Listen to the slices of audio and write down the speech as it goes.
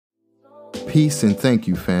Peace and thank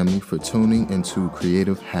you, family, for tuning into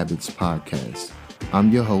Creative Habits Podcast. I'm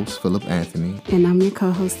your host, Philip Anthony. And I'm your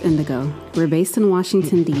co-host, Indigo. We're based in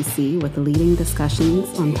Washington, D.C. with leading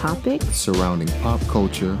discussions on topics surrounding pop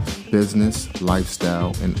culture, business,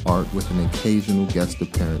 lifestyle, and art with an occasional guest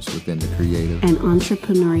appearance within the creative and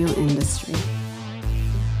entrepreneurial industry.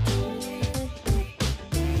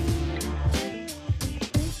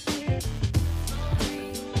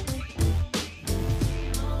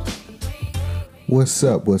 What's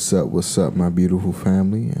up, my beautiful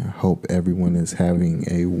family? I hope everyone is having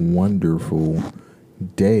a wonderful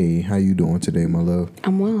day. How you doing today, my love?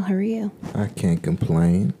 I'm well. How are you? I can't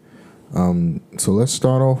complain. So let's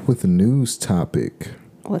start off with a news topic.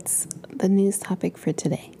 What's the news topic for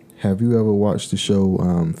today? Have you ever watched the show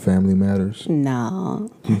Family Matters?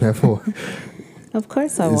 No. You never? Of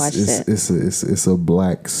course I watched it. It's a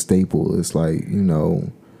black staple. It's like, you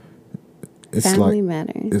know... It's Family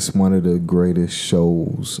Matters. It's one of the greatest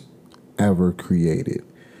shows ever created.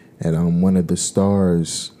 And one of the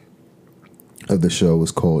stars of the show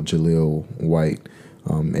is called Jaleel White,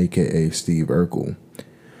 a.k.a. Steve Urkel.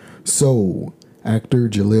 So, actor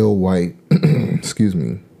Jaleel White,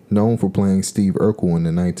 known for playing Steve Urkel in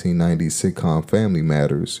the 1990s sitcom Family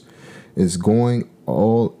Matters, is going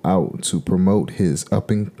all out to promote his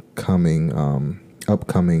upcoming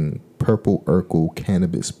Purple Urkel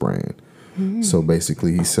cannabis brand. So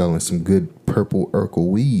basically, he's selling some good Purple Urkel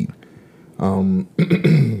weed. On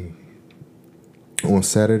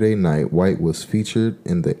Saturday night, White was featured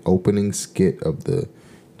in the opening skit of the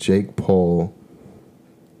Jake Paul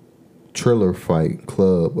Triller Fight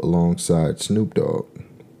Club alongside Snoop Dogg.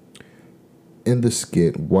 In the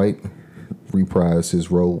skit, White reprised his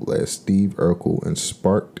role as Steve Urkel and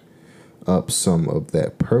sparked up some of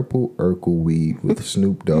that Purple Urkel weed with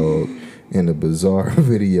Snoop Dogg in a bizarre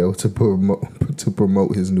video to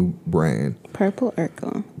promote his new brand, Purple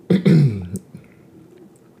Urkel.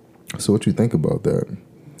 So what you think about that?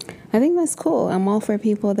 I think that's cool. I'm all for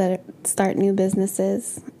people that start new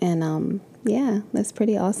businesses, and yeah, that's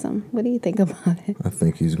pretty awesome. What do you think about it? I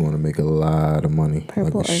think he's going to make a lot of money.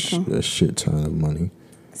 Purple Urkel. A shit ton of money.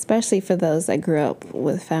 Especially for those that grew up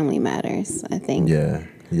with Family Matters, I think. Yeah.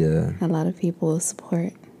 A lot of people will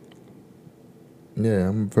support. Yeah,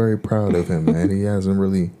 I'm very proud of him, man. He hasn't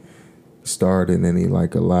really starred in a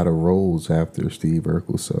lot of roles after Steve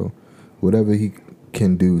Urkel, so whatever he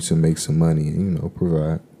can do to make some money and,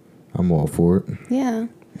 provide, I'm all for it. Yeah.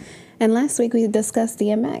 And last week we discussed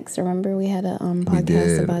DMX. Remember we had a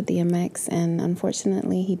podcast about DMX, and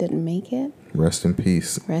unfortunately he didn't make it. Rest in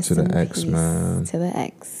peace to the X, man. To the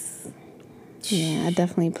X. Yeah, I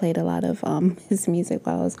definitely played a lot of his music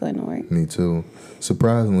while I was going to work. Me too.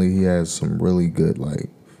 Surprisingly, he has some really good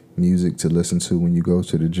music to listen to when you go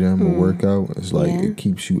to the gym or workout. It's it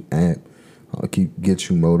keeps you amped, gets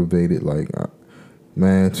you motivated.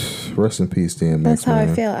 Man, rest in peace, DMX. That's how I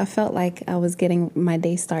feel. I felt like I was getting my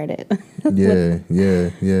day started. Yeah.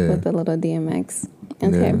 With a little DMX.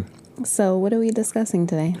 Okay. Yeah. So what are we discussing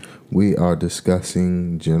today? We are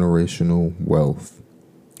discussing generational wealth.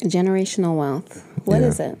 Generational wealth. What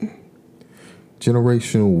is it?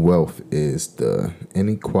 Generational wealth is the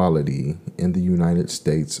inequality in the United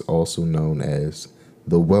States, also known as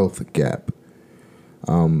the wealth gap.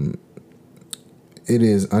 It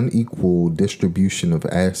is unequal distribution of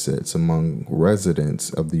assets among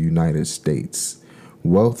residents of the United States.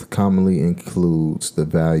 Wealth commonly includes the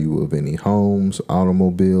value of any homes,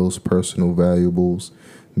 automobiles, personal valuables,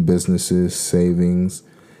 businesses, savings,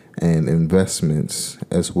 and investments,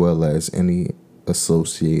 as well as any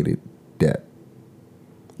associated debt.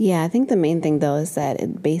 Yeah, I think the main thing, though, is that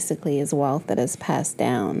it basically is wealth that is passed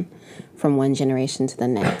down from one generation to the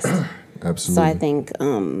next. Absolutely. So I think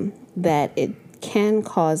that it can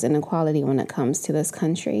cause inequality when it comes to this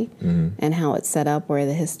country and how it's set up, where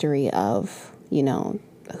the history of,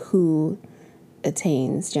 who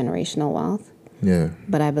attains generational wealth. Yeah.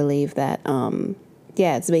 But I believe that,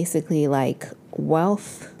 it's basically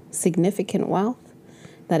wealth, significant wealth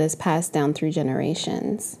that is passed down through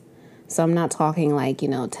generations. So I'm not talking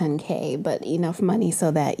 10K, but enough money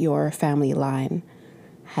so that your family line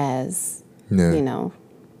has,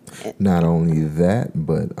 Not only that,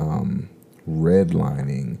 but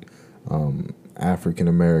redlining African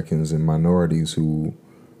Americans and minorities who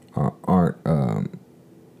aren't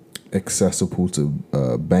accessible to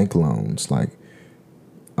bank loans.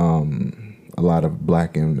 A lot of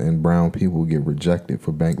black and brown people get rejected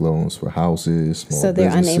for bank loans for houses, small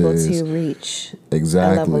they're businesses. Unable to reach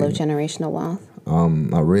exactly a level of generational wealth.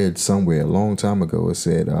 I read somewhere a long time ago, it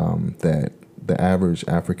said that the average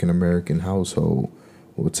African American household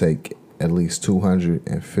will take at least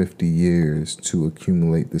 250 years to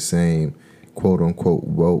accumulate the same quote unquote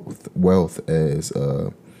wealth as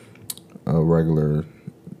a regular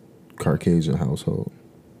Caucasian household.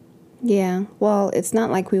 Yeah, well, it's not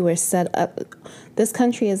like we were set up. This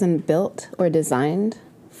country isn't built or designed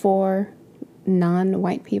for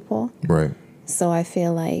non-white people. Right. So I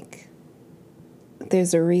feel like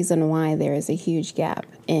there's a reason why there is a huge gap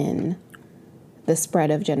in the spread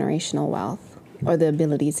of generational wealth or the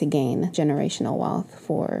ability to gain generational wealth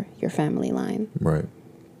for your family line. Right.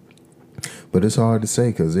 But it's hard to say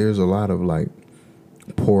because there's a lot of like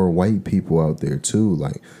poor white people out there too.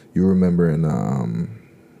 Like you remember in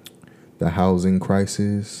the housing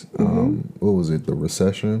crisis, what was it, the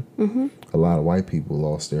recession? Mm-hmm. A lot of white people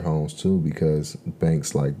lost their homes too because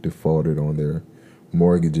banks like defaulted on their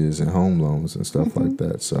mortgages and home loans and stuff like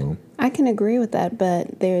that. So I can agree with that,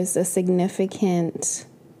 but there's a significant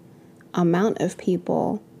amount of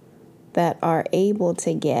people that are able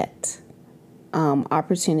to get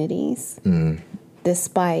opportunities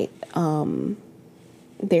despite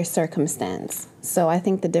their circumstance. So I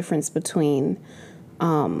think the difference between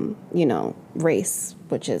race,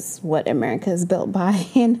 which is what America is built by,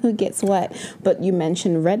 and who gets what. But you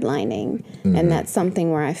mentioned redlining, and that's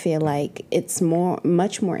something where I feel like it's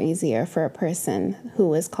much more easier for a person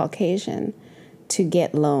who is Caucasian to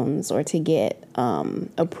get loans or to get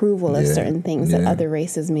approval of certain things that other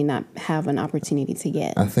races may not have an opportunity to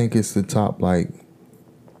get. I think it's the top like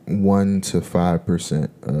 1 to 5%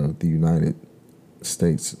 of the United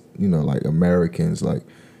States, like Americans, like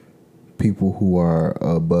people who are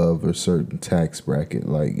above a certain tax bracket,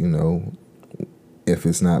 like, if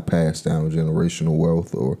it's not passed down generational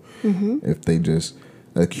wealth or if they just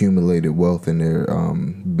accumulated wealth in their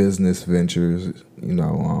business ventures,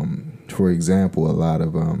 for example, a lot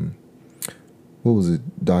of, what was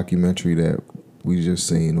it, documentary that we just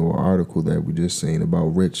seen or article that we just seen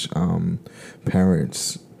about rich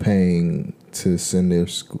parents paying to send their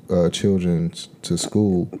children to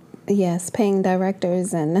school. Yes, paying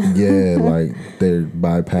directors and like they're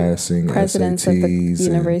bypassing presidents SATs of the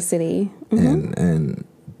university, and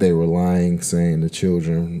they were lying, saying the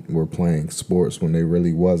children were playing sports when they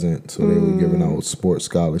really wasn't. So they were giving out sports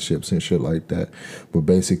scholarships and shit like that. But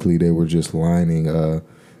basically, they were just lining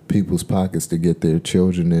people's pockets to get their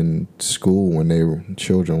children in school when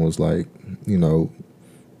children was like,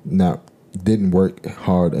 didn't work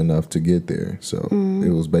hard enough to get there. So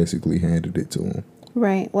it was basically handed it to them.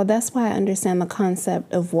 Right. Well, that's why I understand the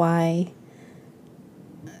concept of why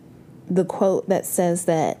the quote that says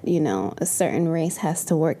that, a certain race has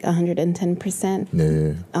to work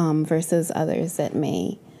 110% versus others that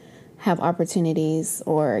may have opportunities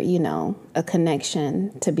or, a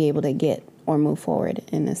connection to be able to get or move forward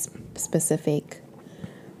in a specific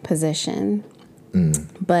position.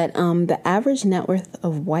 But the average net worth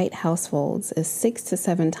of white households is 6 to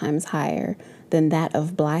 7 times higher than that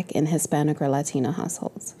of Black and Hispanic or Latino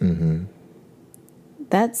households.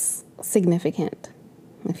 That's significant,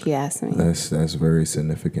 if you ask me. That's very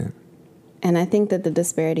significant. And I think that the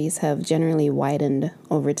disparities have generally widened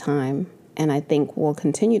over time, and I think will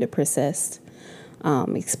continue to persist,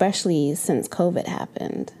 especially since COVID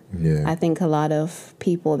happened. Yeah. I think a lot of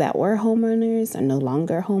people that were homeowners are no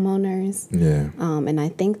longer homeowners. Yeah. And I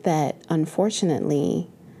think that, unfortunately,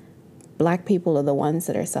 Black people are the ones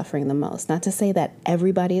that are suffering the most. Not to say that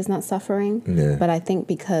everybody is not suffering, but I think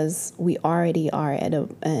because we already are at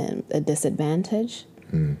a disadvantage,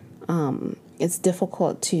 it's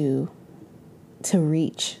difficult to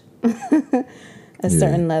reach a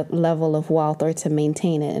certain level of wealth or to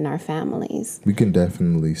maintain it in our families. We can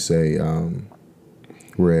definitely say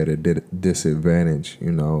we're at a disadvantage,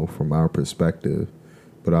 from our perspective.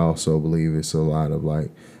 But I also believe it's a lot of I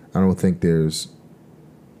don't think there's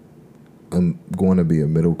going to be a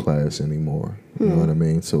middle class anymore. You know what I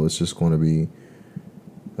mean? So it's just going to be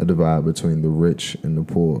a divide between the rich and the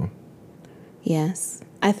poor. Yes.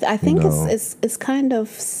 I think it's kind of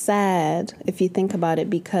sad if you think about it,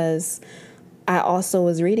 because I also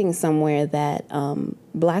was reading somewhere that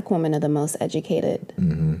Black women are the most educated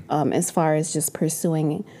as far as just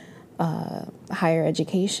pursuing higher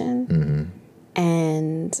education.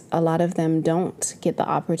 And a lot of them don't get the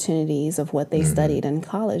opportunities of what they studied in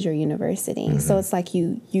college or university. So it's like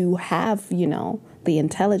you have, the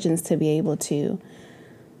intelligence to be able to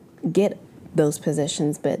get those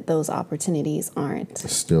positions, but those opportunities aren't.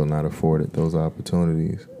 Still not afforded those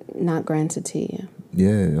opportunities. Not granted to you.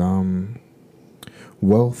 Yeah.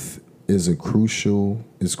 Wealth is crucial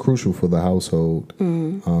for the household.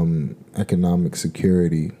 Economic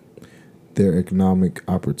security, their economic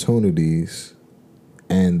opportunities,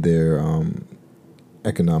 and their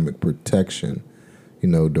economic protection,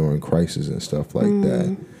 during crisis and stuff like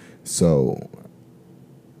that. So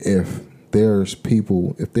if there are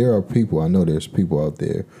people, I know there's people out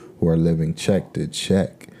there who are living check to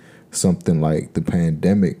check. Something like the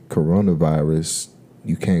pandemic, coronavirus,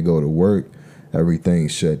 you can't go to work,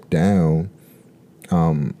 everything's shut down.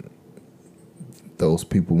 Those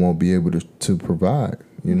people won't be able to provide.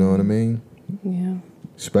 You know what I mean? Yeah.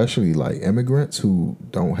 Especially like immigrants who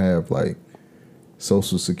don't have like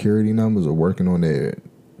social security numbers or working on their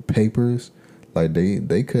papers. Like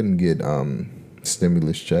they couldn't get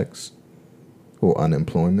stimulus checks or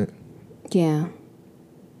unemployment. Yeah.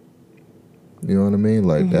 You know what I mean?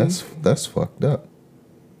 Like that's fucked up.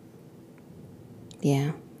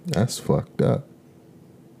 Yeah. That's fucked up.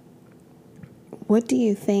 What do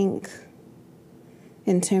you think,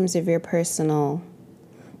 in terms of your personal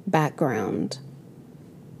background,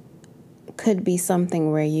 could be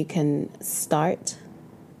something where you can start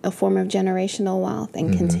a form of generational wealth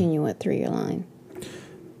and continue it through your line?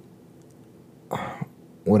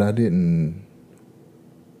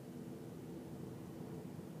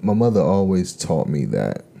 My mother always taught me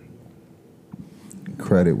that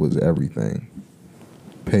credit was everything.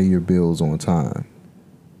 Pay your bills on time.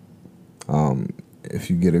 If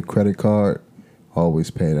you get a credit card, always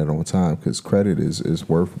pay that on time, because credit is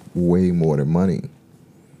worth way more than money.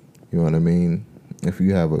 You know what I mean? If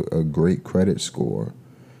you have a great credit score,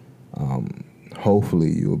 hopefully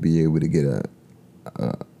you'll be able to get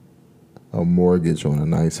a mortgage on a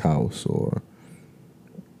nice house or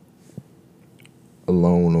a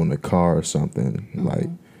loan on a car or something. Like,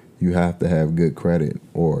 you have to have good credit.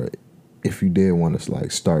 Or if you did want to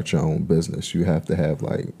like start your own business, you have to have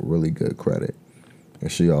like really good credit.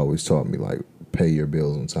 And she always taught me like, pay your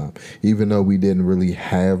bills on time. Even though we didn't really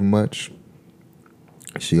have much,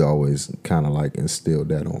 she always kind of like instilled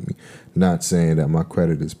that on me. Not saying that my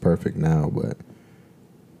credit is perfect now, but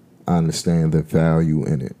I understand the value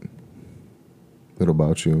in it. What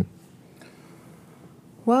about you?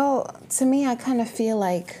 Well, to me, I kind of feel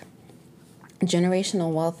like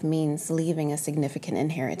generational wealth means leaving a significant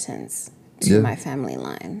inheritance to my family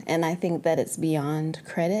line. And I think that it's beyond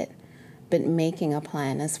credit, but making a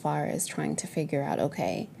plan as far as trying to figure out,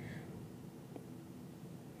 okay,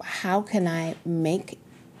 how can I make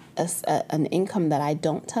an income that I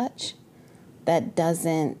don't touch that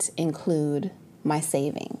doesn't include my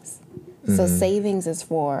savings? So savings is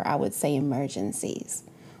for, I would say, emergencies.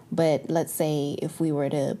 But let's say if we were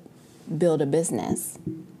to build a business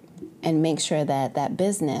and make sure that that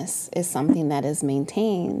business is something that is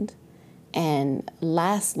maintained and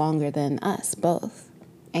lasts longer than us both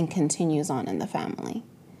and continues on in the family.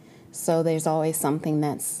 So there's always something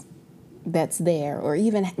that's there, or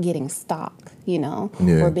even getting stock,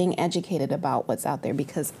 or being educated about what's out there.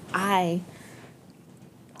 Because I,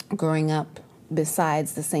 growing up,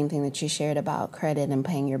 besides the same thing that you shared about credit and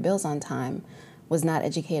paying your bills on time, was not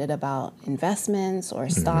educated about investments or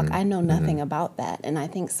stock. I know nothing about that. And I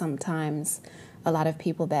think sometimes a lot of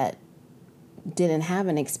people that didn't have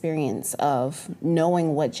an experience of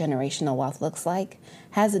knowing what generational wealth looks like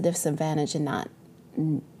has a disadvantage in not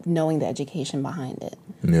knowing the education behind it.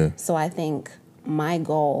 Yeah. So I think my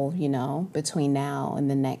goal, between now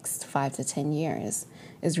and the next 5 to 10 years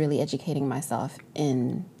is really educating myself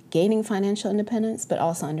in gaining financial independence, but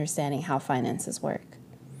also understanding how finances work.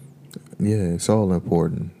 Yeah, it's all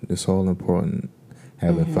important. It's all important.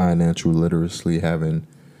 Having financial literacy, having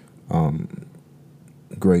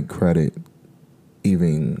great credit.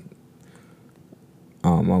 Even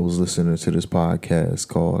I was listening to this podcast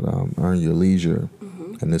called Earn Your Leisure,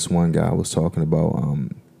 and this one guy was talking about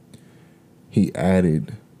he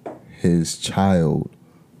added his child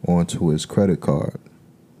onto his credit card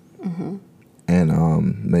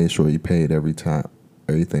and made sure he paid everything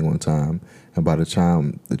on time. And by the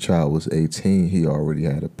time the child was 18, he already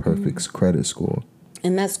had a perfect credit score.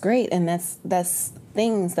 And that's great. And that's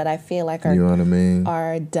things that I feel like are, you know what I mean?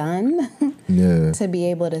 Are done to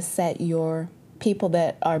be able to set your people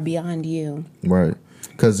that are beyond you. Right.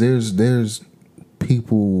 Because there's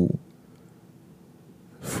people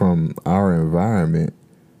from our environment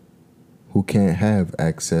who can't have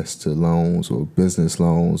access to loans or business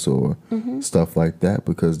loans or stuff like that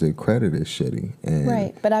because their credit is shitty.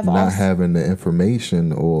 And but I've not having the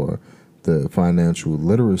information or the financial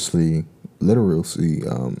literacy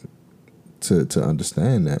to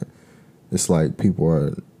understand that. It's like people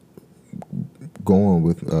are going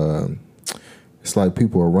with it's like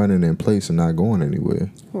people are running in place and not going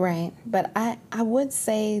anywhere. Right. But I would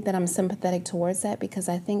say that I'm sympathetic towards that, because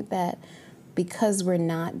I think that because we're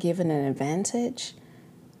not given an advantage,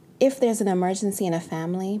 if there's an emergency in a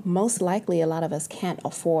family, most likely a lot of us can't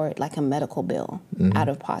afford like a medical bill out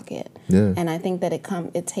of pocket. Yeah. And I think that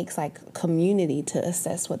it takes like community to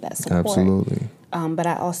assess with that support. Absolutely. But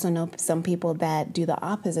I also know some people that do the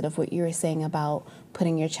opposite of what you were saying about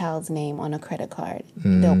putting your child's name on a credit card.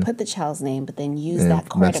 They'll put the child's name, but then use And that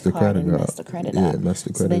credit card and mess the credit up. Mess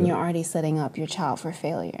the So credit then up. you're already setting up your child for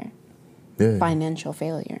failure, Yeah. financial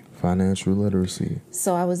failure. Financial literacy.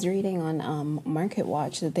 So I was reading on Market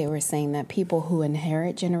Watch that they were saying that people who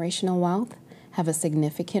inherit generational wealth have a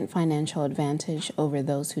significant financial advantage over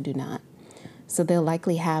those who do not. So they'll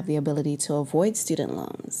likely have the ability to avoid student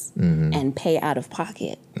loans and pay out of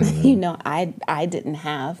pocket. You know, I didn't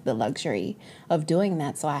have the luxury of doing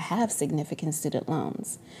that, so I have significant student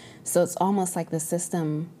loans. So it's almost like the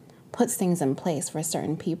system puts things in place for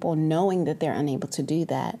certain people, knowing that they're unable to do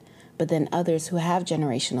that, but then others who have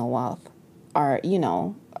generational wealth are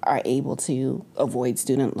able to avoid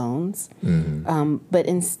student loans. But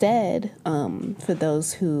instead, for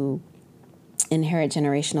those who inherit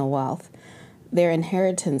generational wealth, their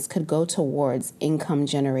inheritance could go towards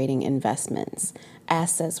income-generating investments,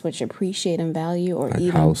 assets which appreciate in value, or like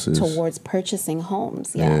even houses. towards purchasing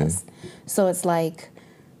homes. Yes. So it's like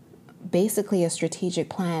basically a strategic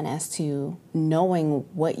plan as to knowing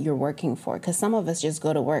what you're working for. Because some of us just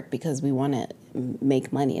go to work because we want to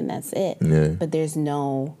make money and that's it. Yeah. But there's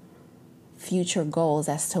no future goals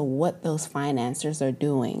as to what those financiers are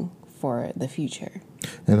doing for the future.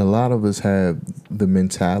 And a lot of us have the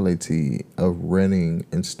mentality of renting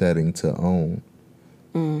instead of to own.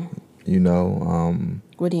 You know,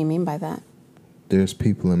 What do you mean by that? there's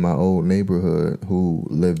people in my old neighborhood who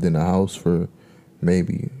lived in a house for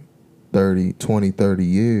maybe 30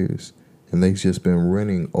 years, and they've just been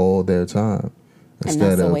renting all their time. And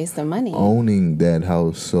that's a waste of money. Owning that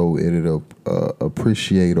house so it'll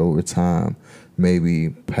appreciate over time, maybe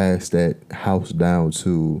pass that house down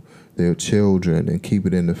to their children and keep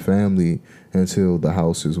it in the family until the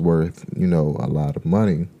house is worth, a lot of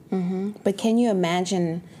money. But can you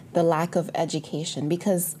imagine the lack of education?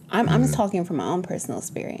 Because I'm talking from my own personal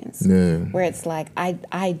experience. Yeah. Where it's like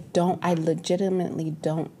I legitimately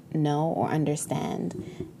don't know or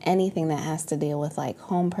understand anything that has to deal with like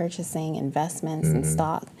home purchasing, investments, and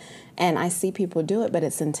stock. And I see people do it, but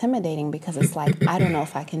it's intimidating because it's like, I don't know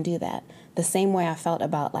if I can do that. The same way I felt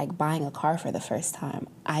about like buying a car for the first time.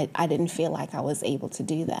 I didn't feel like I was able to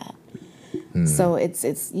do that. So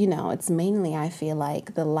it's mainly, I feel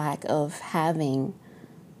like, the lack of having,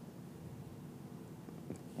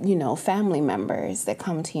 family members that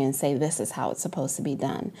come to you and say, this is how it's supposed to be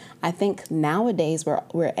done. I think nowadays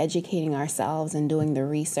we're educating ourselves and doing the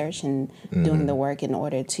research and doing the work in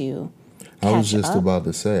order to catch I was just up. about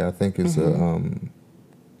to say, I think it's a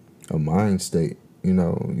mind state.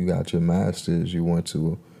 You got your master's, you went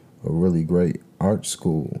to a really great art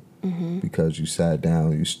school because you sat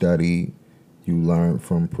down, you studied, you learned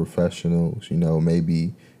from professionals.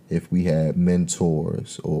 Maybe if we had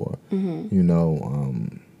mentors or,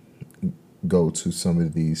 go to some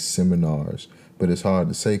of these seminars. But it's hard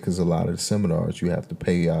to say because a lot of the seminars you have to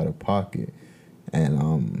pay out of pocket.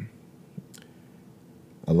 And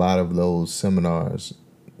a lot of those seminars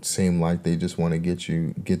seem like they just want to get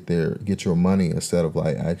your money instead of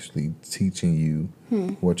like actually teaching you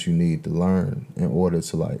what you need to learn in order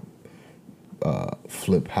to like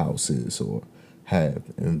flip houses or have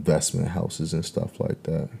investment houses and stuff like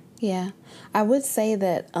that. Yeah, I would say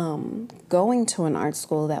that going to an art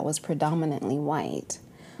school that was predominantly white,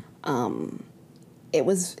 it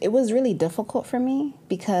was really difficult for me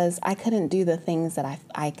because I couldn't do the things that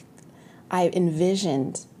I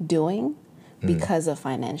envisioned doing because of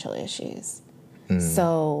financial issues.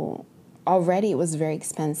 So already it was very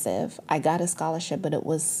expensive. I got a scholarship, but it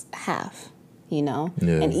was half,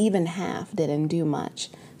 and even half didn't do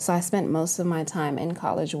much. So I spent most of my time in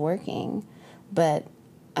college working, but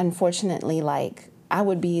unfortunately, like, I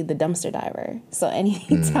would be the dumpster diver. So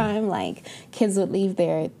anytime like kids would leave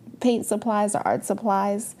their paint supplies or art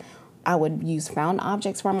supplies, I would use found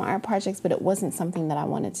objects for my art projects, but it wasn't something that I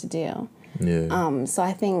wanted to do. Yeah. So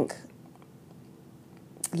I think,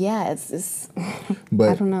 it's But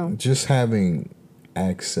I don't know. Just having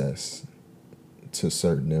access to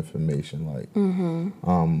certain information, like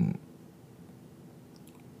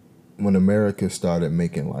when America started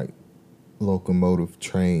making like locomotive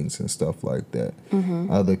trains and stuff like that,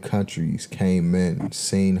 other countries came in,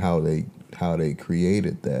 seen how they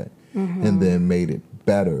created that, and then made it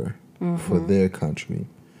better for their country.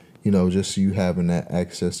 Just you having that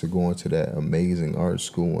access to going to that amazing art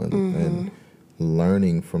school and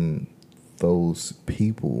learning from those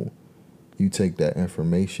people, you take that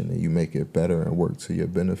information and you make it better and work to your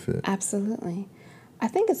benefit. Absolutely. I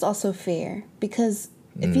think it's also fair because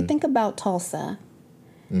if you think about Tulsa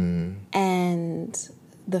and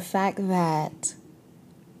the fact that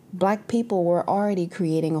Black people were already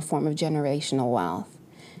creating a form of generational wealth,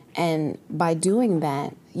 and by doing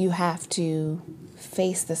that, you have to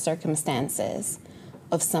face the circumstances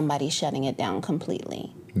of somebody shutting it down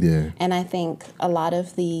completely. Yeah. And I think a lot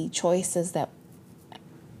of the choices that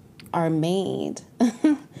are made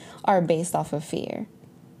are based off of fear.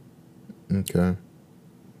 Okay.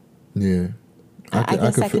 Yeah. I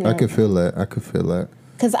guess I could feel that. I could feel that.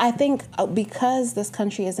 Because I think because this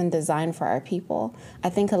country isn't designed for our people, I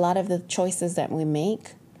think a lot of the choices that we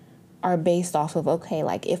make are based off of, okay,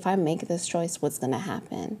 like if I make this choice, what's going to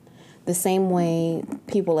happen? The same way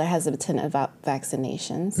people are hesitant about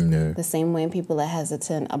vaccinations, the same way people are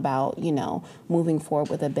hesitant about, moving forward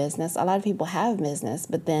with a business. A lot of people have business,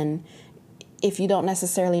 but then if you don't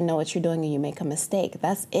necessarily know what you're doing and you make a mistake,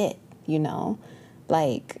 that's it,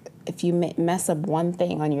 Like if you mess up one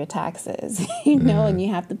thing on your taxes, and you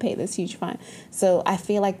have to pay this huge fine. So I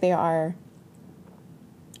feel like there are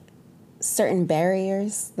certain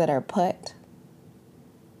barriers that are put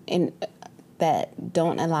in that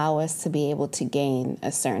don't allow us to be able to gain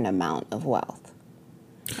a certain amount of wealth.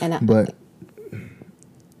 But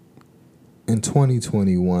in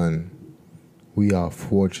 2021, we are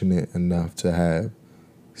fortunate enough to have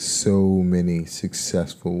so many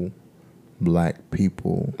successful Black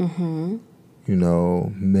people,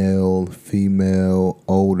 male, female,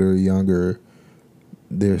 older, younger.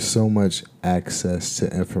 There's so much access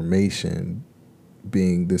to information,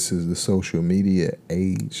 being this is the social media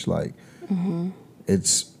age. Like,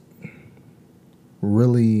 it's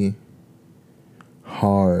really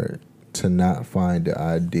hard to not find the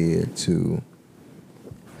idea to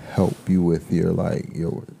help you with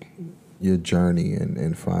your journey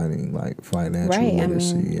and finding like financial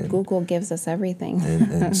literacy. And Google gives us everything.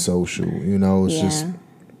 and social, it's just,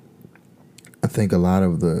 I think a lot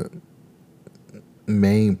of the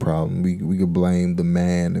main problem, we could blame the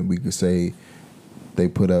man and we could say they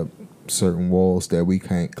put up certain walls that we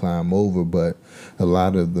can't climb over, but a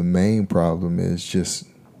lot of the main problem is just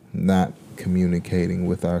not communicating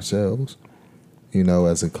with ourselves,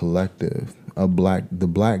 as a collective. The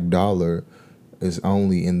black dollar is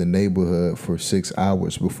only in the neighborhood for 6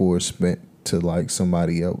 hours before it's spent to like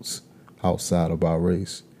somebody else outside of our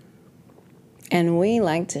race. And we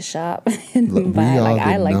like to shop and buy.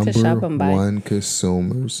 I like to shop and buy. We are the number one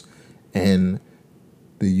consumers in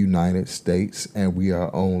the United States, and we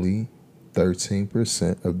are only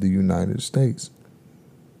 13% of the United States.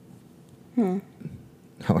 What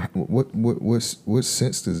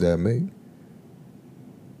sense does that make?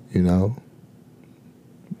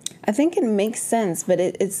 I think it makes sense, but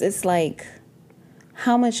it's like,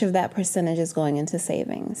 how much of that percentage is going into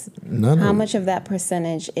savings? How much of that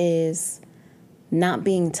percentage is not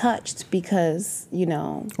being touched because,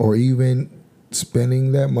 or even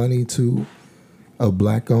spending that money to a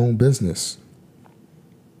Black-owned business,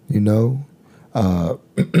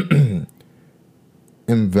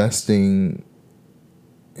 investing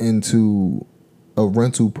into a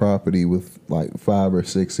rental property with like 5 or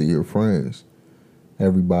 6 of your friends.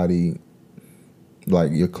 Everybody,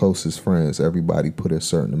 like your closest friends, everybody put a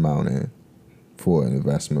certain amount in for an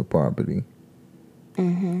investment property.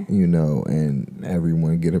 And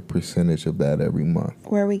everyone get a percentage of that every month.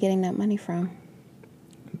 Where are we getting that money from?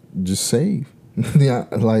 Just save.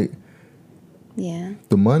 The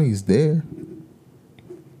money's there.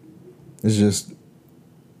 It's just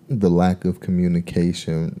the lack of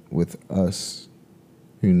communication with us,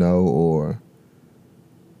 or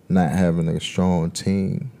not having a strong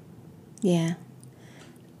team. Yeah.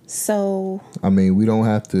 So, we don't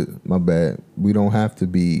have to, we don't have to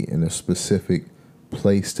be in a specific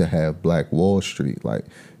place to have Black Wall Street. Like,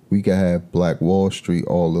 we can have Black Wall Street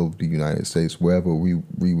all over the United States, wherever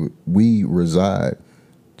we reside,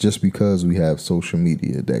 just because we have social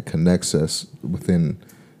media that connects us within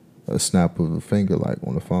a snap of a finger, like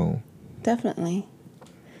on the phone. Definitely.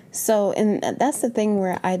 So, and that's the thing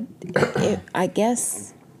where I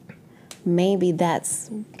guess maybe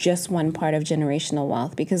that's just one part of generational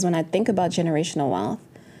wealth, because when I think about generational wealth,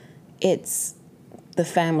 it's the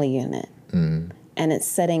family unit. And it's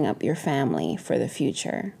setting up your family for the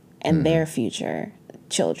future and their future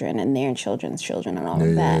children and their children's children and all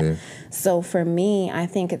of that. Yeah. So for me, I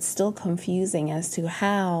think it's still confusing as to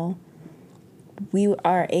how we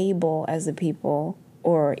are able as a people,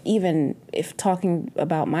 or even if talking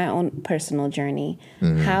about my own personal journey,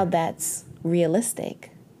 how that's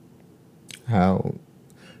realistic. How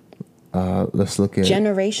Let's look at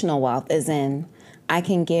Generational wealth is in I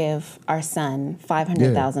can give our son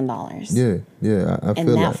 $500,000. I And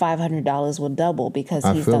feel that that. $500 will double because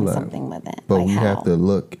I he's feel done that. something with it. But like we how? have to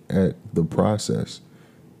look at the process.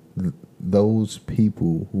 Those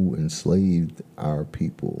people who enslaved our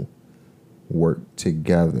people worked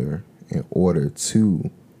together in order to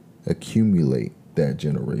accumulate that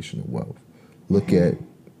generational wealth. Look at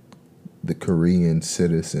the Korean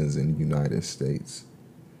citizens in the United States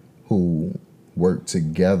who worked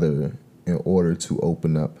together in order to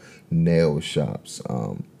open up nail shops,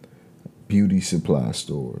 beauty supply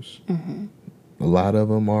stores. A lot of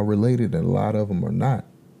them are related and a lot of them are not.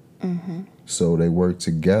 So they work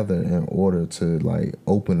together in order to like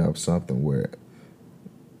open up something where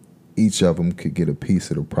each of them could get a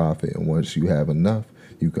piece of the profit. And once you have enough,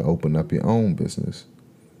 you can open up your own business.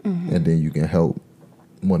 And then you can help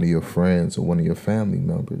one of your friends or one of your family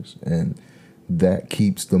members. And that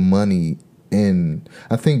keeps the money in.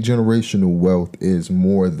 I think generational wealth is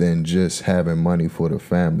more than just having money for the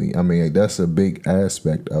family. I mean, that's a big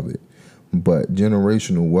aspect of it. But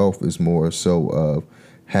generational wealth is more so of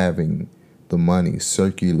having the money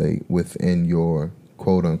circulate within your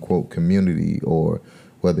quote unquote community, or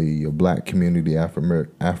whether you're black community,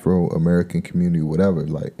 Afro-American community, whatever,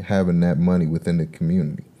 like having that money within the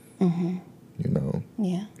community. You know?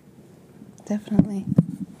 Yeah, definitely.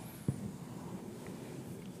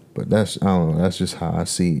 But I don't know, that's just how I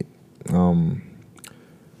see it.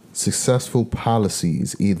 Successful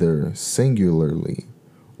policies, either singularly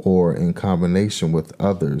or in combination with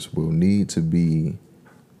others, will need to be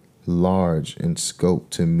large in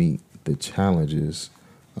scope to meet the challenges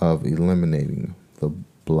of eliminating the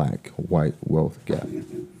black-white wealth gap.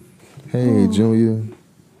 Hey, Junior.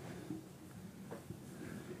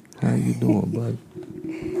 How you doing, bud?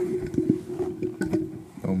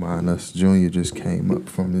 Don't mind us. Junior just came up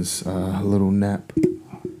from his little nap.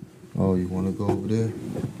 Oh, you want to go over there?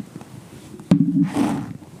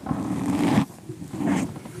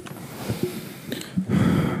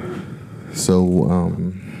 So,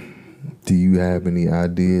 do you have any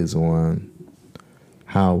ideas on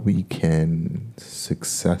how we can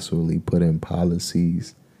successfully put in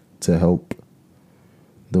policies to help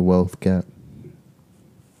the wealth gap?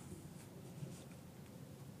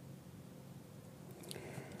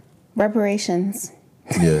 Reparations.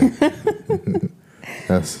 Yeah.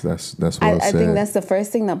 That's well said. I think that's the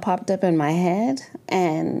first thing that popped up in my head,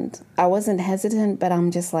 and I wasn't hesitant, but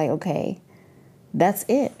I'm just like, okay, that's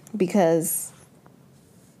it. Because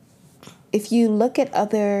if you look at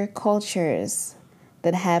other cultures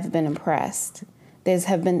that have been oppressed, there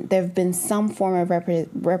have been some form of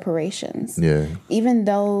reparations. Yeah. Even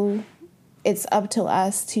though it's up to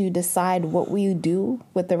us to decide what we do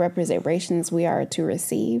with the reparations we are to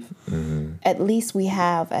receive, at least we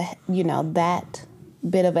have that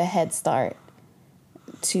bit of a head start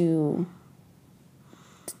to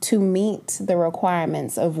meet the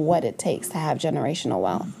requirements of what it takes to have generational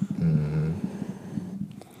wealth.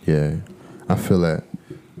 Yeah, I feel that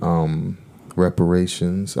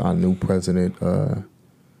reparations, our new president,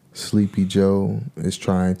 Sleepy Joe, is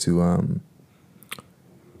trying to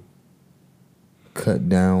cut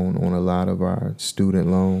down on a lot of our student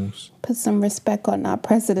loans. Put some respect on our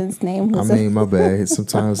president's name. I mean, my bad.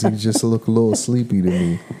 Sometimes he just look a little sleepy to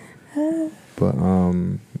me. But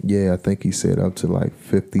yeah, I think he said up to like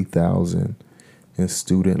 50,000 in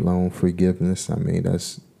student loan forgiveness. I mean,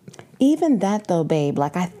 that's even that though, babe.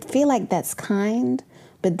 Like I feel like that's kind,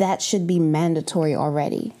 but that should be mandatory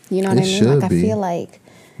already. You know what I mean? Like I feel like.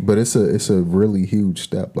 But it's a really huge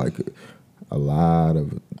step. Like a lot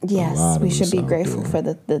of. Yes, we should be grateful for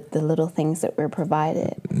the little things that we're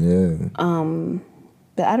provided. Yeah.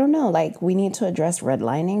 But I don't know, like we need to address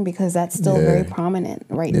redlining because that's still very prominent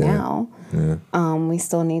right now. Yeah. We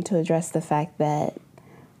still need to address the fact that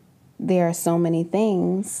there are so many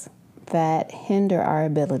things that hinder our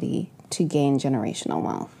ability to gain generational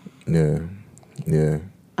wealth. Yeah. Yeah.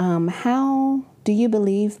 How do you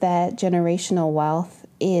believe that generational wealth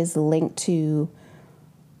is linked to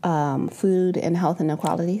food and health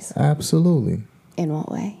inequalities? Absolutely. In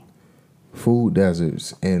what way? Food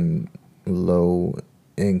deserts in low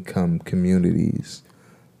income communities.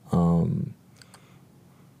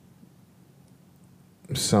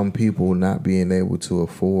 Some people not being able to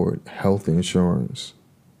afford health insurance,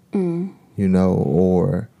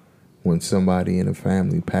 or when somebody in a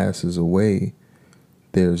family passes away,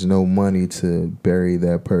 there's no money to bury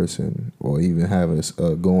that person or even have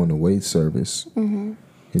a going away service.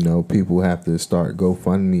 People have to start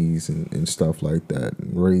GoFundMes and stuff like that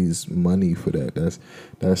and raise money for that.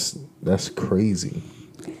 That's crazy.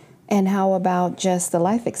 And how about just the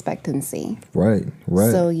life expectancy? Right, right.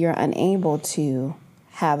 So you're unable to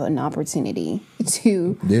have an opportunity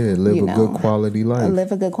to, Live you a good know, quality life.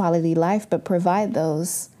 live a good quality life, but provide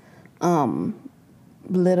those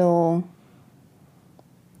little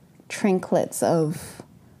trinkets of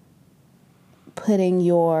putting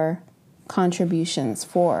your contributions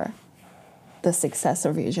for the success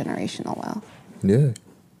of your generational wealth.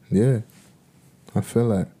 Yeah. I feel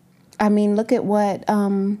that. I mean, look at what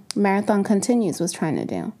Marathon Continues was trying to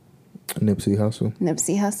do. Nipsey Hussle.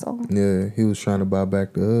 Nipsey Hussle. Yeah, he was trying to buy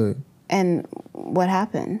back the hood. And what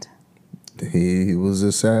happened? He was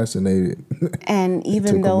assassinated. And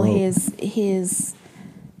even took though him out. his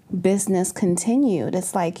business continued,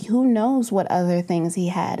 it's like, who knows what other things he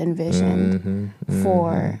had envisioned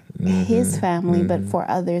for his family, but for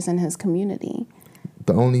others in his community.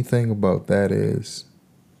 The only thing about that is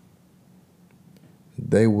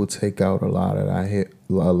they will take out a lot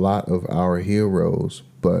of our heroes,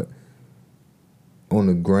 but on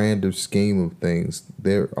the grander scheme of things,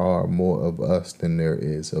 there are more of us than there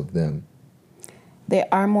is of them. There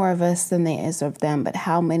are more of us than there is of them, but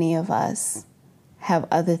how many of us have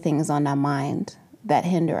other things on our mind that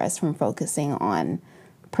hinder us from focusing on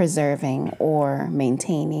preserving or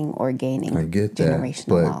maintaining or gaining I get that, generational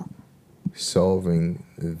but wealth? solving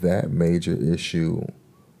that major issue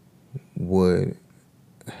would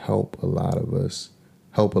help a lot of us,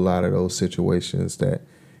 help a lot of those situations that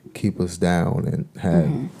keep us down and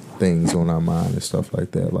have things on our mind and stuff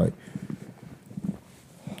like that. Like,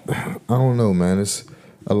 I don't know, man. It's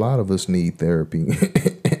a lot of us need therapy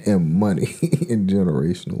and money and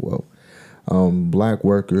generational wealth. Black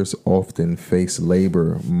workers often face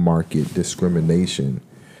labor market discrimination,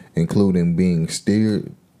 including being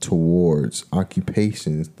steered towards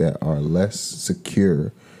occupations that are less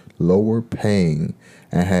secure, lower paying,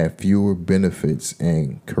 and have fewer benefits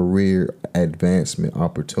and career advancement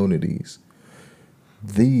opportunities.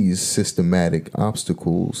 These systematic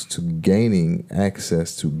obstacles to gaining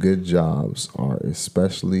access to good jobs are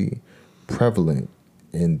especially prevalent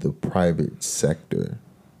in the private sector.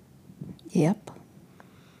 Yep.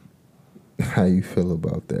 How you feel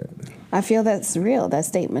about that? I feel that's real. That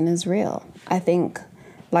statement is real. I think,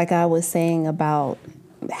 like I was saying about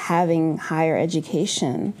having higher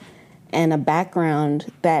education and a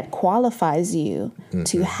background that qualifies you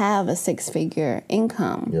to have a six-figure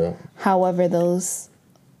income. Yeah. However, those,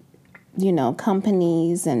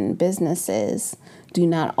 companies and businesses do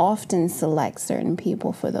not often select certain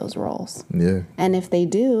people for those roles. Yeah. And if they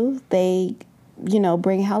do, they,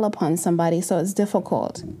 bring hell upon somebody. So it's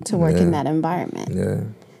difficult to work in that environment. Yeah.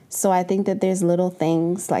 So I think that there's little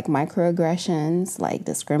things like microaggressions, like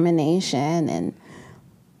discrimination, and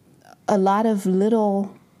a lot of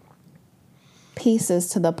little pieces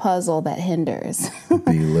to the puzzle that hinders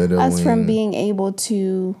Belittling us from being able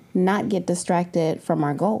to not get distracted from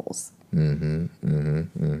our goals.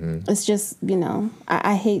 It's just,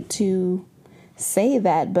 I hate to say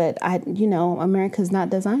that, but America's not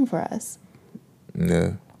designed for us.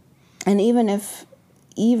 Yeah. And even if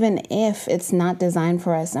it's not designed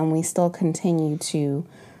for us and we still continue to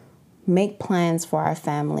make plans for our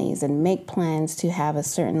families and make plans to have a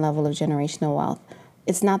certain level of generational wealth,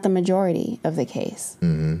 it's not the majority of the case.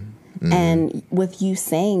 And with you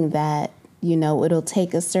saying that, it'll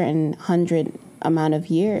take a certain 100 amount of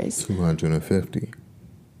years. 250.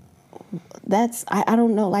 That's, I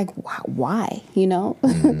don't know, like, why,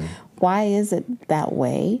 Why is it that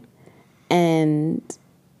way? And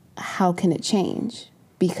how can it change?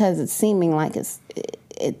 Because it's seeming like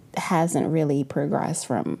it hasn't really progressed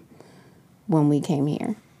from when we came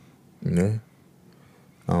here. Yeah.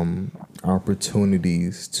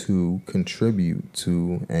 Opportunities to contribute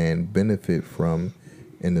to and benefit from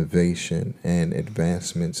innovation and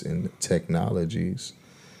advancements in technologies,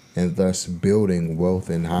 and thus building wealth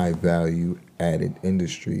in high value added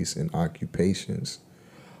industries and occupations,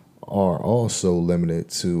 are also limited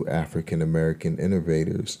to African American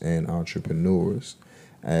innovators and entrepreneurs,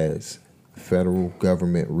 as federal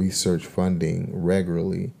government research funding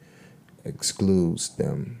regularly excludes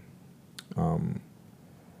them.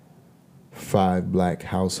 5 black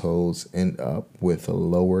households end up with a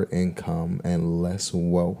lower income and less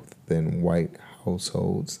wealth than white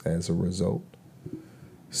households as a result.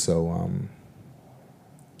 So,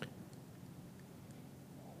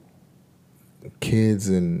 kids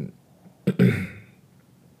in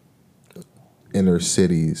inner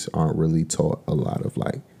cities aren't really taught a lot of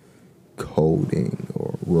like coding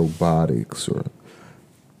or robotics or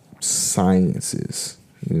sciences.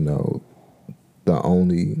 The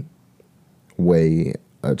only way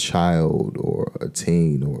a child or a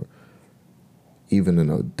teen or even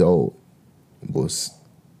an adult will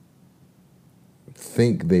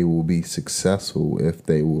think they will be successful if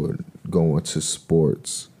they would go into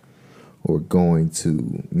sports or going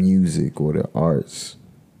to music or the arts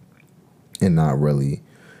and not really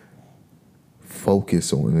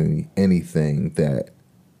focus on anything that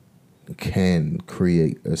can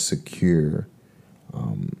create a secure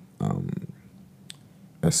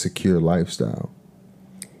lifestyle.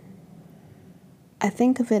 I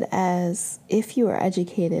think of it as if you are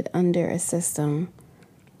educated under a system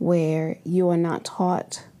where you are not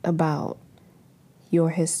taught about your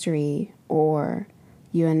history, or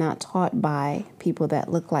you are not taught by people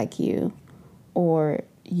that look like you, or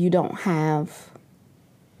you don't have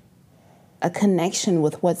a connection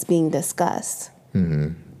with what's being discussed.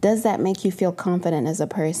 Mm-hmm. Does that make you feel confident as a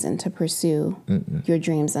person to pursue your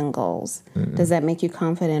dreams and goals? Does that make you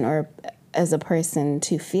confident or as a person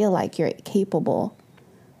to feel like you're capable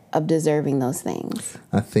of deserving those things?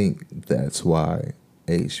 I think that's why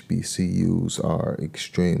HBCUs are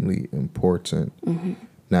extremely important. Mm-hmm.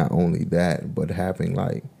 Not only that, but having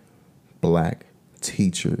like black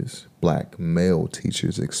teachers, black male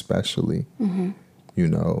teachers especially. Mm-hmm. You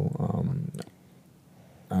know,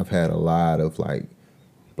 I've had a lot of like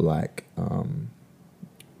black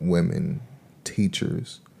women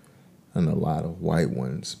teachers and a lot of white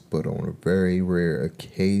ones, but on a very rare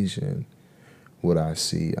occasion would I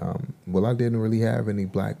see, I didn't really have any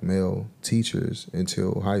black male teachers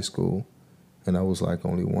until high school, and I was like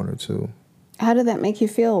only one or two. How did that make you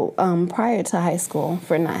feel prior to high school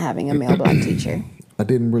for not having a male black teacher? I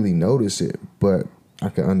didn't really notice it, but I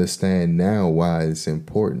can understand now why it's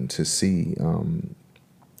important to see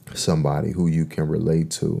somebody who you can relate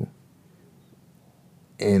to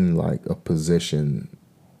in like a position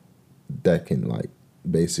that can like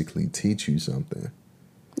basically teach you something.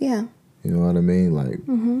 Yeah. You know what I mean? Like,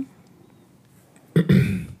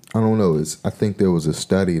 I don't know. I think there was a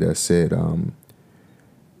study that said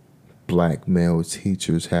black male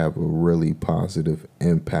teachers have a really positive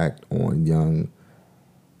impact on young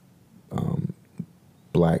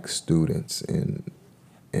black students in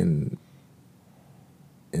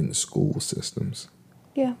school systems.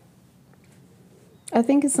 Yeah. I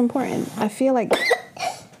think it's important. I feel like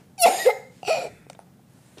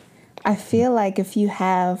if you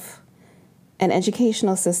have an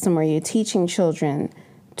educational system where you're teaching children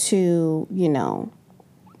to,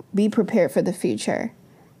 be prepared for the future,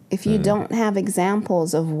 if you don't have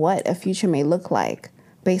examples of what a future may look like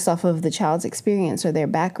based off of the child's experience or their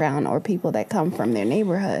background or people that come from their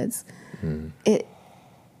neighborhoods, it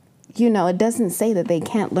doesn't say that they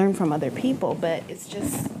can't learn from other people, but it's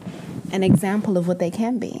just an example of what they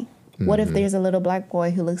can be. What if there's a little black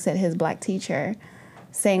boy who looks at his black teacher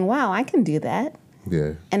saying, wow, I can do that.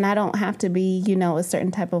 Yeah. And I don't have to be, a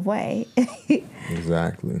certain type of way.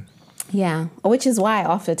 Exactly. Yeah. Which is why,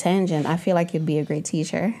 off the tangent, I feel like you'd be a great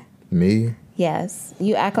teacher. Me? Yes.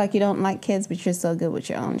 You act like you don't like kids, but you're so good with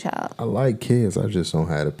your own child. I like kids. I just don't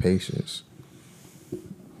have the patience.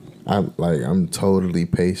 I'm totally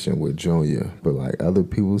patient with Junior, but like other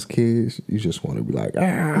people's kids, you just want to be like,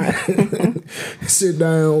 sit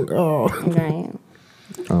down. Oh. Right.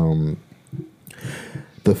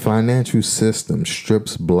 The financial system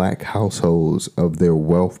strips black households of their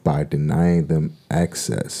wealth by denying them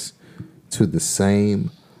access to the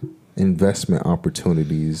same investment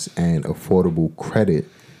opportunities and affordable credit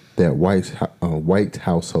that white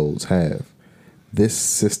households have. This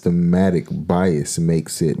systematic bias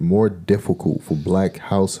makes it more difficult for black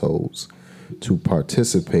households to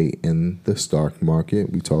participate in the stock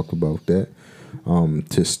market. We talk about that.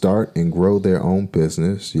 To start and grow their own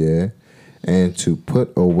business, and to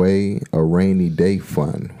put away a rainy day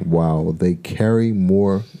fund while they carry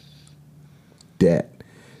more debt,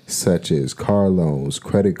 such as car loans,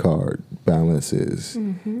 credit card balances,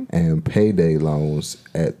 and payday loans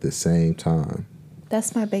at the same time.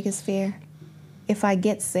 That's my biggest fear. If I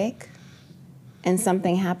get sick and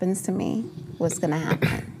something happens to me, what's going to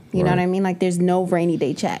happen? You know what I mean? Like, there's no rainy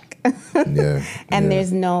day check. And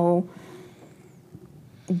there's no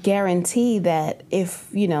guarantee that if,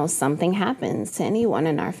 something happens to anyone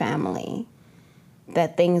in our family,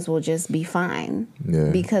 that things will just be fine.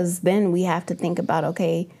 Yeah. Because then we have to think about,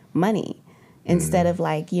 okay, money. Instead of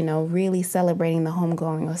really celebrating the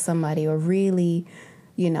homegoing of somebody, or really,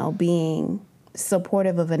 being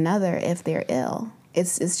supportive of another if they're ill.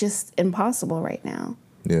 It's just impossible right now.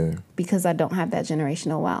 Yeah. Because I don't have that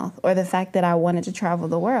generational wealth, or the fact that I wanted to travel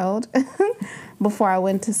the world before I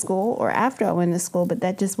went to school or after I went to school, but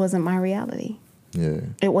that just wasn't my reality. Yeah.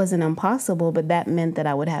 It wasn't impossible, but that meant that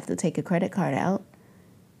I would have to take a credit card out.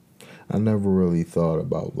 I never really thought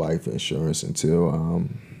about life insurance until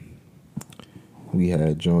we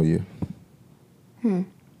had Junior. You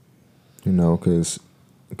know, because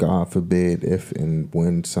God forbid if and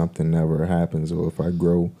when something ever happens, or if I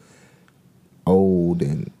grow old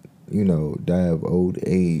and, you know, die of old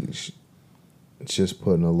age, just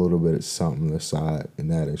putting a little bit of something aside in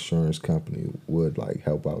that insurance company would like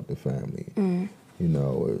help out the family. You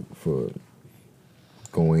know, for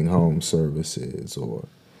going home services, or,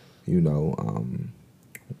 you know,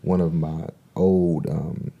 one of my old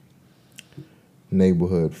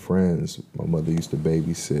neighborhood friends, my mother used to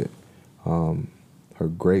babysit. Her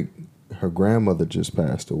grandmother just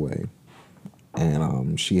passed away,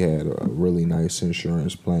 and she had a really nice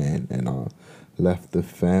insurance plan, and left the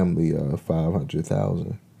family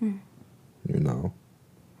 $500,000. You know,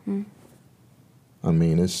 I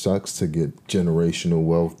mean, it sucks to get generational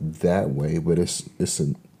wealth that way, but it's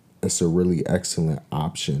a really excellent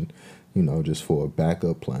option, you know, just for a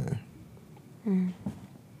backup plan.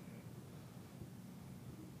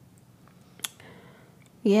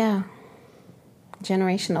 Yeah.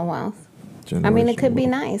 Generational wealth. I mean, it could be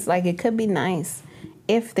nice. Like, it could be nice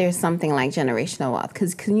if there's something like generational wealth.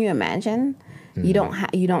 Because can you imagine? You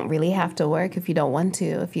don't really have to work if you don't want to.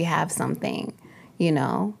 If you have something, you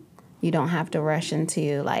know, you don't have to rush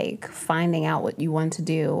into like finding out what you want to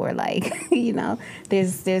do, or like, you know,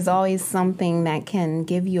 there's always something that can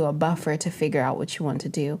give you a buffer to figure out what you want to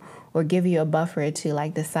do, or give you a buffer to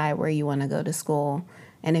like decide where you want to go to school.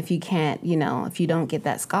 And if you can't, you know, if you don't get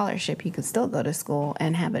that scholarship, you can still go to school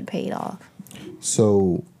and have it paid off.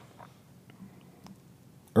 So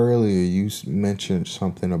earlier you mentioned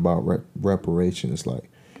something about reparations. Like,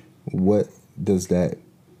 what does that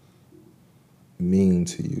mean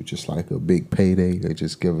to you? Just like a big payday? They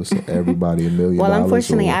just give us everybody $1 million? Well,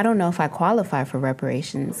 unfortunately, I don't know if I qualify for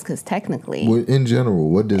reparations, because technically, in general,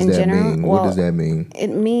 what does that mean? Well, what does that mean? It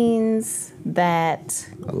means that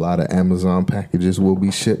a lot of Amazon packages will be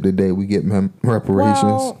shipped the day we get reparations.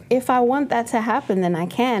 Well, if I want that to happen, then I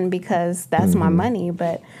can, because that's my money.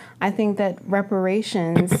 But I think that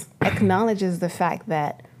reparations acknowledges the fact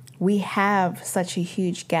that we have such a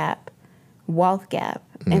huge gap, wealth gap,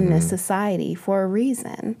 in this society for a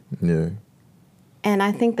reason. Yeah. And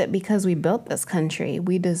I think that because we built this country,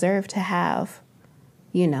 we deserve to have,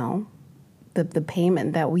 you know, the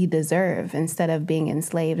payment that we deserve, instead of being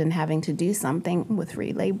enslaved and having to do something with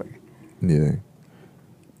free labor. Yeah.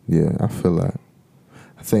 Yeah, I feel that.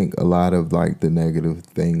 I think a lot of like the negative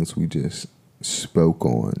things we just spoke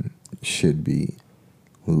on should be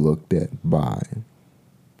looked at by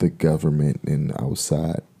the government and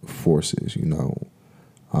outside forces, you know.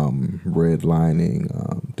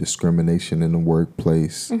 Redlining, discrimination in the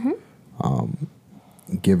workplace,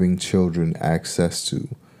 giving children access to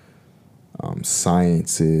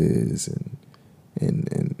sciences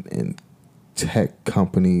and tech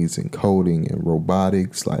companies and coding and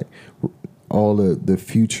robotics, like all of the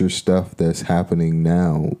future stuff that's happening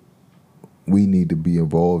now, we need to be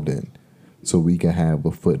involved in so we can have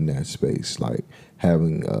a foot in that space, like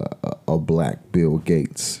having a black Bill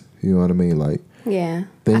Gates, you know what I mean? Like, yeah,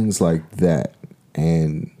 things like that,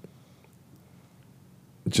 and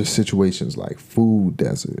just situations like food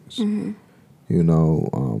deserts, you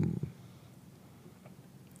know,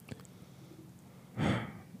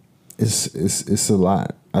 it's a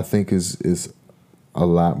lot. I think it's a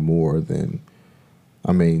lot more than,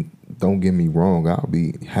 I mean, don't get me wrong, I'll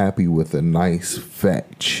be happy with a nice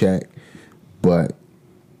fat check, but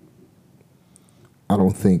I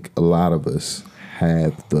don't think a lot of us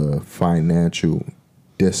have the financial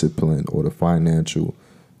discipline or the financial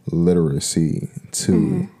literacy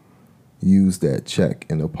to use that check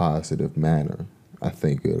in a positive manner. I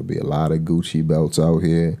think it'll be a lot of Gucci belts out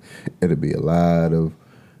here. It'll be a lot of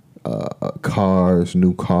cars,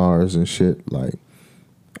 new cars and shit. Like,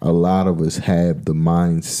 a lot of us have the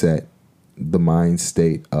mind state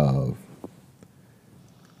of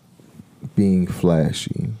being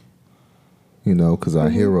flashy, you know, because our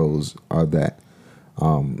heroes are that.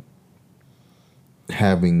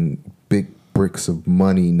 Having big bricks of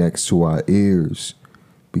money next to our ears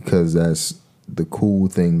because that's the cool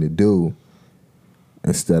thing to do,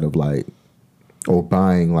 instead of like, or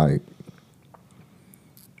buying like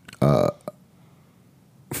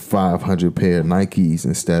 500 pair of Nikes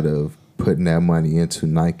instead of putting that money into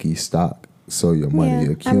Nike stock so your money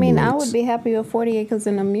accumulates. I mean, I would be happy with 40 acres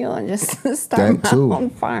and a mule and just start my own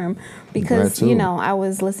farm, because, you know, I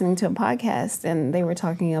was listening to a podcast and they were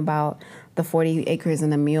talking about the 40 acres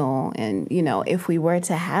and a mule, and, you know, if we were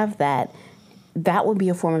to have that, that would be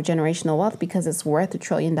a form of generational wealth because it's worth $1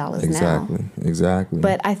 trillion now. Exactly.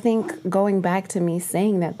 But I think going back to me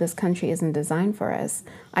saying that this country isn't designed for us,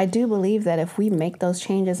 I do believe that if we make those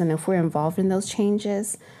changes and if we're involved in those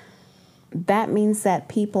changes, that means that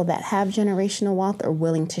people that have generational wealth are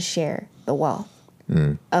willing to share the wealth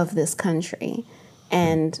of this country.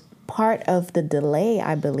 And part of the delay,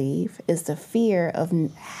 I believe, is the fear of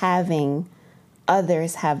having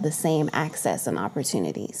others have the same access and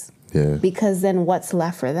opportunities. Yeah. Because then what's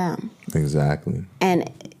left for them? Exactly. And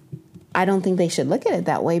I don't think they should look at it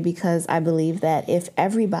that way, because I believe that if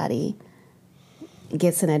everybody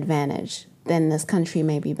gets an advantage, then this country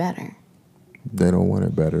may be better. They don't want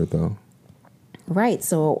it better, though. Right.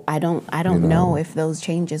 So I don't know if those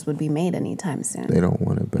changes would be made anytime soon. They don't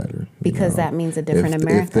want it better. Because that means a different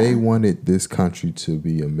America. If they wanted this country to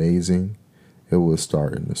be amazing, it would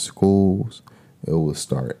start in the schools. It will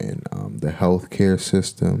start in the healthcare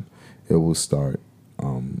system. It will start,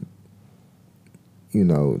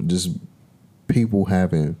 just people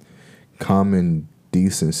having common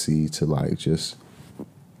decency to like just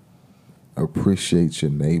appreciate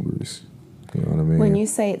your neighbors. You know what I mean? When you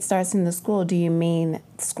say it starts in the school, do you mean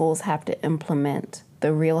schools have to implement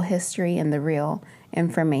the real history and the real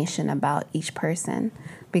information about each person?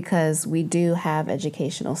 Because we do have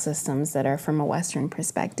educational systems that are from a Western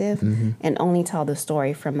perspective and only tell the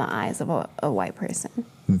story from the eyes of a white person.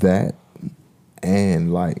 That,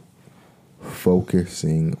 and like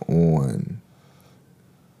focusing on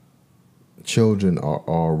children are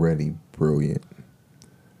already brilliant,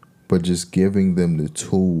 but just giving them the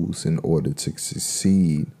tools in order to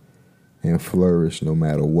succeed and flourish no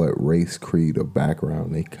matter what race, creed, or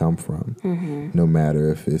background they come from. No matter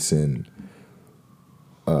if it's in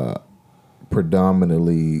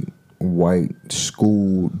predominantly white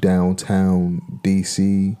school downtown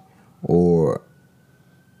DC or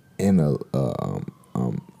in a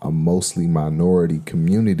mostly minority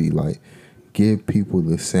community. Like, give people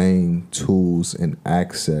the same tools and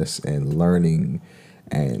access and learning,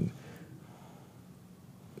 and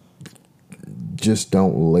just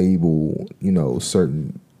don't label,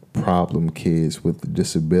 certain problem kids with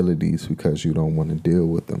disabilities because you don't want to deal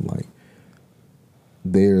with them. Like,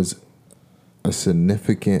 there's a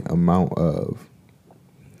significant amount of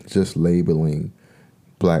just labeling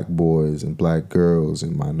black boys and black girls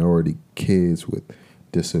and minority kids with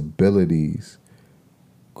disabilities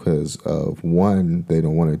because of, one, they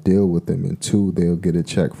don't want to deal with them, and two, they'll get a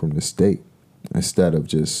check from the state instead of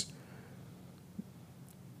just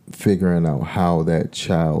figuring out how that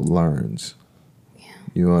child learns. Yeah.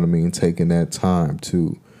 You know what I mean? Taking that time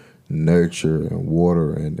to nurture and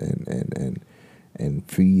water and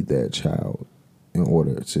feed that child in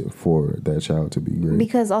order for that child to be great.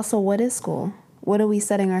 Because also, what is school? What are we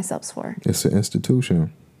setting ourselves for? It's an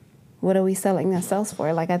institution. What are we selling ourselves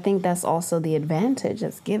for? Like, I think that's also the advantage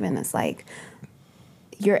that's given. It's like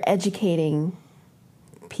you're educating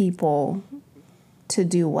people to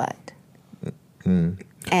do what?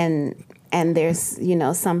 And there's,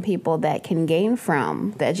 some people that can gain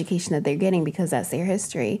from the education that they're getting because that's their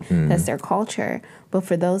history, that's their culture. But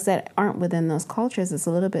for those that aren't within those cultures, it's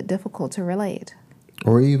a little bit difficult to relate.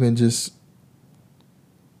 Or even just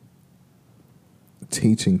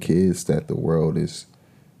teaching kids that the world is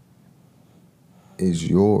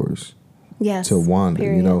yours. Yes. To wander,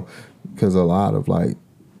 period. because a lot of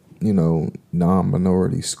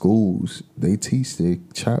non-minority schools, they teach their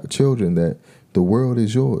children that the world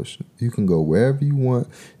is yours. You can go wherever you want.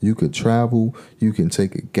 You could travel. You can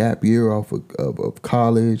take a gap year off of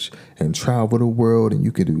college and travel the world, and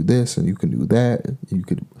you could do this and you can do that.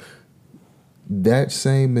 That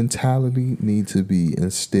same mentality needs to be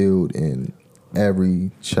instilled in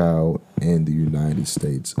every child in the United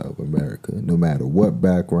States of America, no matter what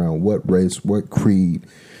background, what race, what creed.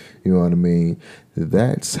 You know what I mean?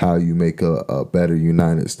 That's how you make a better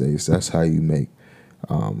United States. That's how you make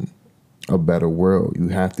a better world. You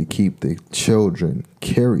have to keep the children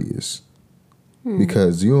curious.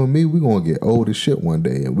 Because you and me, we're going to get old as shit one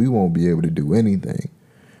day and we won't be able to do anything.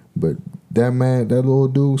 But that little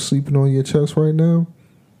dude sleeping on your chest right now,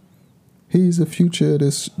 he's the future of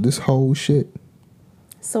this whole shit.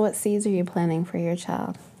 So what seeds are you planting for your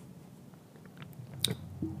child?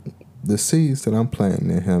 The seeds that I'm planting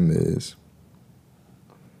in him is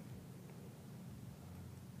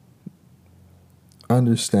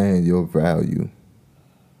understand your value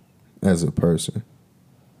as a person.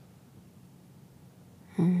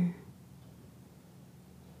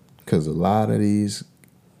 Because a lot of these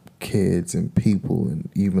kids and people and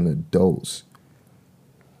even adults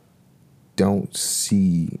don't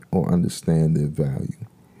see or understand their value.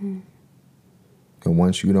 And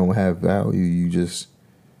once you don't have value, you just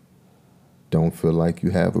don't feel like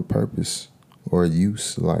you have a purpose or a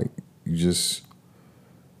use. Like you just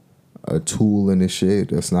a tool in the shed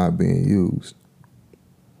that's not being used.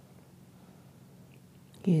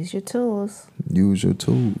 Use your tools. Use your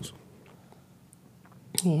tools.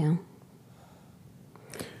 Yeah.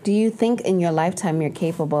 Do you think in your lifetime you're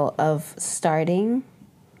capable of starting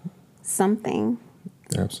something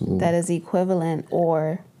Absolutely. that is equivalent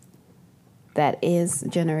or that is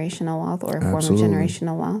generational wealth or a form Absolutely. of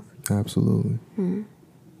generational wealth? Absolutely. In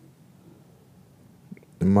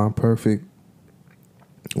my perfect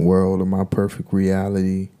world, or my perfect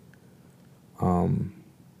reality,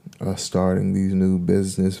 starting these new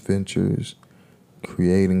business ventures,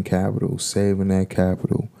 creating capital, saving that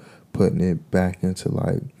capital, putting it back into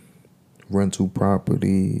like rental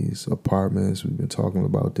properties, apartments. We've been talking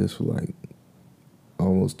about this for like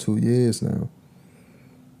almost 2 years now.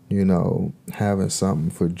 You know, having something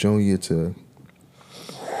for Junior to,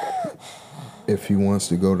 if he wants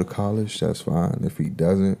to go to college, that's fine. If he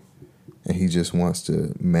doesn't, and he just wants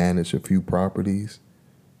to manage a few properties,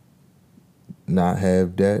 not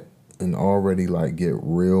have debt, and already like get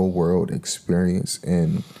real world experience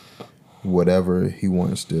in whatever he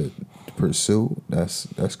wants to pursue, that's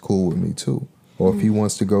cool with me too. Or if he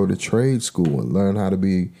wants to go to trade school and learn how to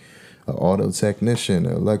be an auto technician,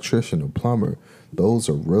 an electrician, a plumber, those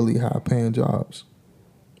are really high paying jobs.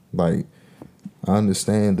 Like, I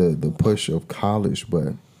understand the push of college,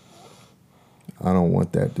 but I don't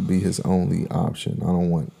want that to be his only option. I don't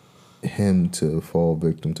want him to fall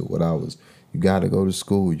victim to what I was. You got to go to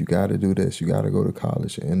school. You got to do this. You got to go to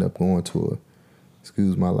college and end up going to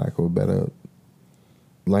excuse my lack of a better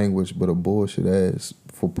language, but a bullshit ass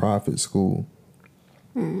for-profit school.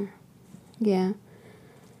 Yeah.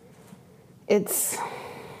 It's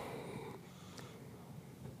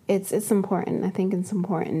important. I think it's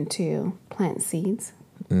important to plant seeds.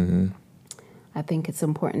 Mm-hmm. I think it's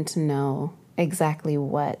important to know exactly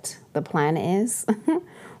what the plan is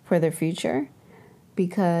for the future,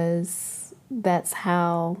 because that's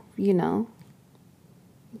how, you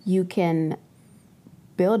can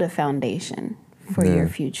build a foundation for your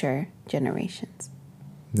future generations.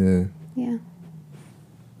 Yeah. Yeah.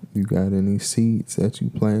 You got any seeds that you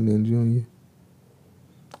planted in Junior?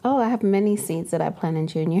 Oh, I have many seeds that I plant in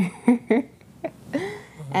Junior.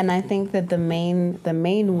 And I think that the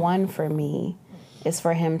main one for me is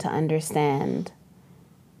for him to understand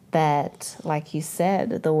that, like you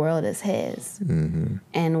said, the world is his. Mm-hmm.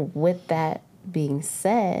 And with that being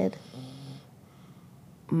said,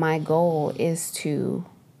 my goal is to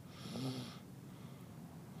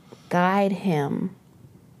guide him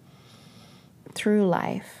through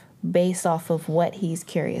life based off of what he's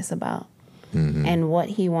curious about. Mm-hmm. And what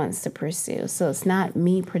he wants to pursue. So it's not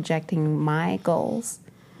me projecting my goals,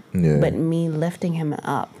 but me lifting him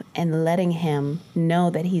up and letting him know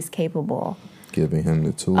that he's capable. Giving him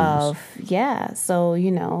the tools. So,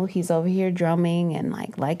 he's over here drumming and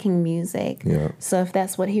liking music. Yeah. So if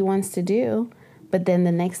that's what he wants to do, but then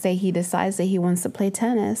the next day he decides that he wants to play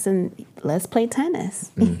tennis, and let's play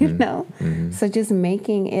tennis, Mm-hmm. Mm-hmm. So just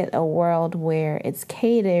making it a world where it's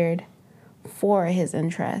catered for his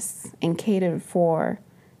interests and catered for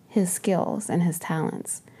his skills and his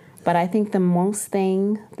talents. But I think the most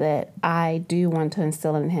thing that I do want to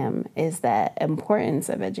instill in him is that importance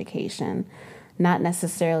of education, not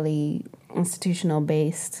necessarily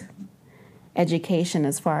institutional-based education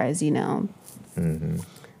as far as, Mm-hmm.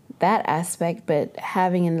 that aspect, but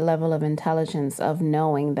having a level of intelligence of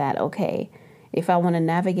knowing that, okay, if I want to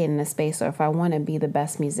navigate in a space or if I want to be the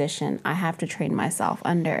best musician, I have to train myself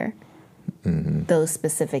under those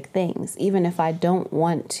specific things. Even if I don't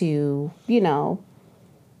want to,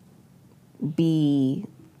 be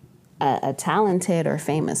a talented or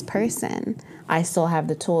famous person, I still have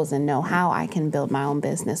the tools and know how I can build my own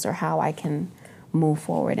business or how I can move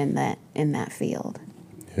forward in that field.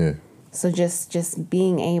 Yeah. So just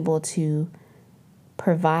being able to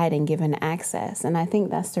provide and give an access. And I think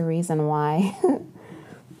that's the reason why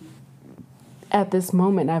at this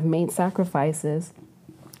moment I've made sacrifices.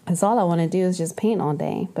 Because all I want to do is just paint all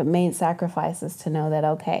day, but made sacrifices to know that,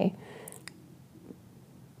 okay,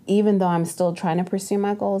 even though I'm still trying to pursue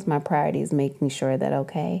my goals, my priority is making sure that,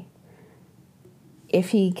 okay, if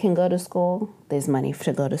he can go to school, there's money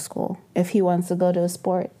to go to school. If he wants to go to a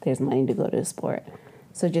sport, there's money to go to a sport.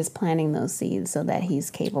 So just planting those seeds so that he's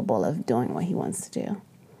capable of doing what he wants to do.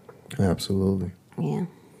 Absolutely. Yeah.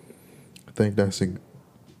 I think that's a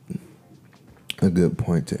good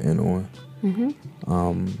point to end on. Mm-hmm.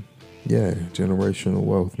 Generational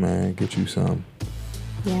wealth, man. Get you some.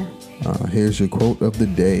 Yeah. Here's your quote of the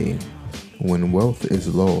day. When wealth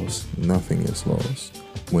is lost, nothing is lost.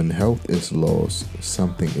 When health is lost,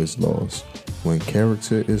 something is lost. When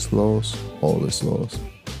character is lost, all is lost.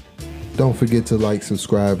 Don't forget to like,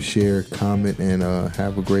 subscribe, share, comment, and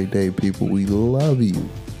have a great day, people. We love you.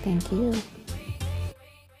 Thank you.